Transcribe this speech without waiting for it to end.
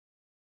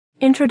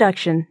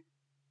Introduction.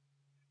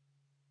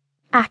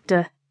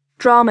 Actor,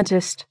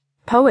 dramatist,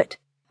 poet,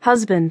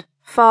 husband,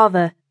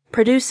 father,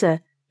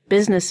 producer,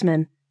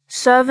 businessman,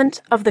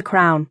 servant of the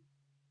crown.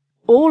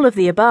 All of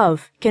the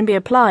above can be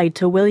applied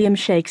to William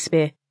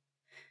Shakespeare.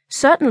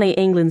 Certainly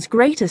England's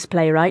greatest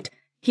playwright,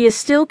 he is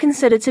still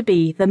considered to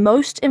be the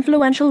most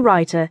influential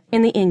writer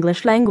in the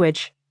English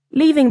language.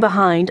 Leaving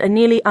behind a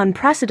nearly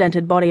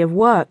unprecedented body of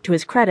work to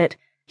his credit,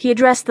 he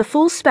addressed the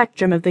full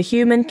spectrum of the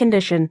human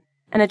condition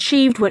and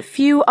achieved what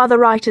few other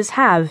writers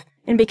have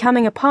in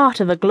becoming a part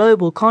of a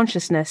global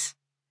consciousness.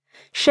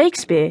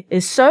 Shakespeare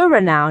is so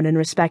renowned and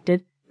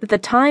respected that the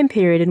time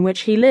period in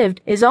which he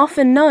lived is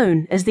often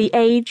known as the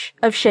Age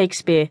of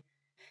Shakespeare.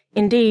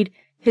 Indeed,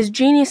 his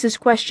genius is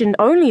questioned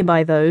only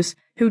by those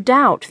who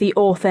doubt the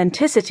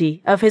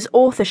authenticity of his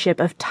authorship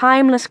of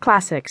timeless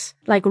classics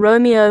like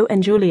Romeo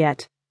and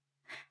Juliet.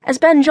 As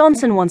Ben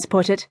Jonson once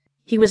put it,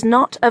 he was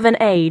not of an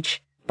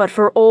age, but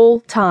for all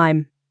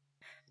time.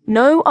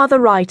 No other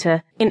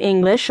writer, in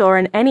English or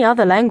in any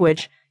other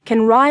language,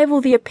 can rival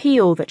the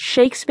appeal that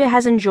Shakespeare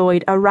has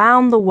enjoyed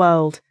around the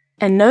world,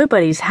 and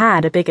nobody's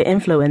had a bigger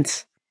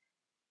influence.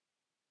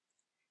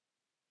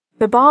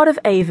 The Bard of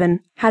Avon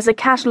has a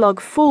catalogue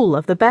full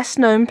of the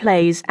best-known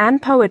plays and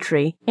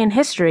poetry in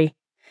history.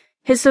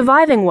 His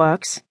surviving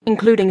works,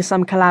 including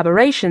some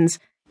collaborations,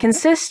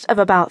 consist of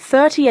about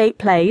 38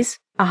 plays,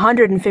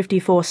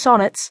 154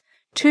 sonnets,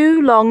 2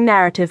 long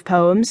narrative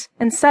poems,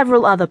 and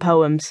several other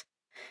poems.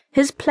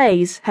 His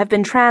plays have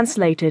been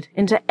translated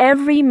into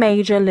every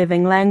major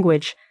living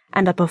language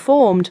and are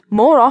performed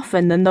more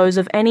often than those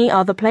of any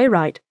other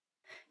playwright.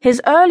 His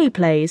early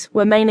plays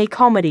were mainly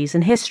comedies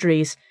and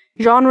histories,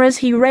 genres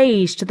he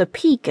raised to the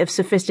peak of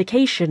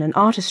sophistication and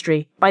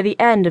artistry by the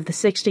end of the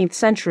 16th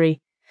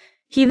century.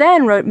 He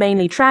then wrote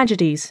mainly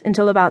tragedies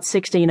until about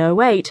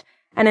 1608,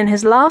 and in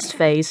his last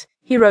phase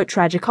he wrote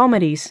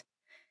tragicomedies.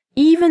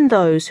 Even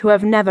those who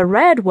have never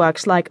read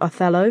works like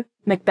Othello,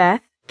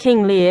 Macbeth,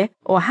 King Lear,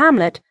 or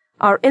Hamlet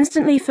are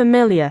instantly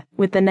familiar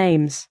with the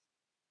names.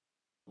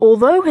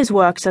 Although his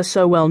works are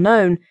so well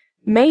known,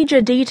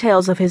 major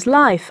details of his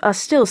life are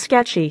still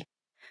sketchy.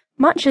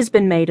 Much has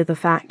been made of the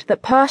fact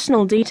that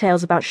personal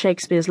details about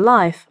Shakespeare's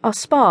life are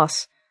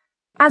sparse.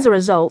 As a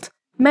result,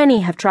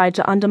 many have tried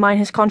to undermine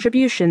his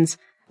contributions,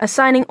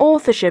 assigning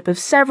authorship of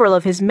several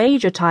of his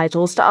major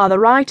titles to other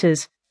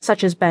writers,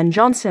 such as Ben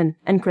Jonson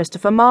and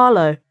Christopher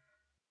Marlowe.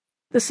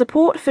 The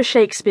support for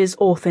Shakespeare's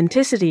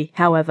authenticity,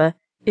 however,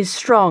 is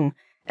strong,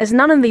 as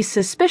none of these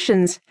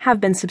suspicions have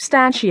been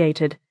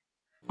substantiated.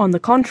 On the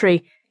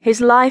contrary,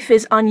 his life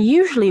is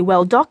unusually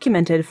well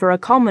documented for a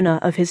commoner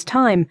of his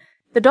time.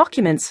 The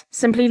documents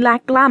simply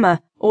lack glamour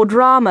or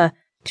drama,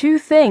 2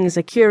 things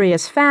a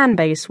curious fan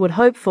base would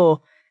hope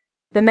for.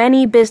 The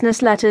many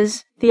business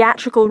letters,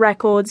 theatrical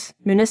records,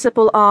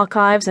 municipal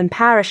archives, and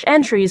parish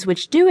entries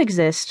which do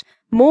exist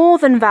more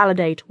than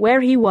validate where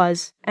he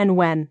was and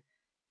when.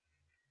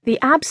 The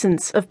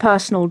absence of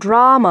personal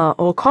drama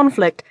or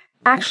conflict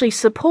actually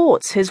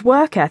supports his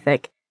work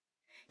ethic.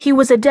 He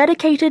was a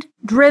dedicated,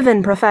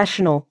 driven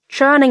professional,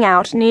 churning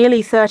out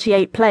nearly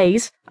 38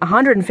 plays,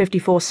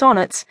 154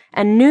 sonnets,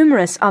 and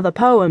numerous other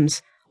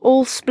poems,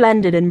 all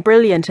splendid and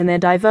brilliant in their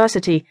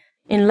diversity,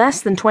 in less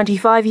than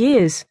 25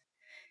 years.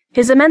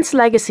 His immense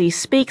legacy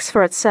speaks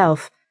for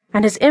itself,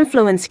 and his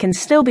influence can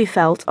still be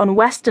felt on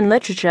Western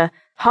literature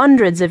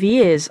hundreds of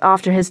years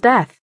after his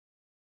death.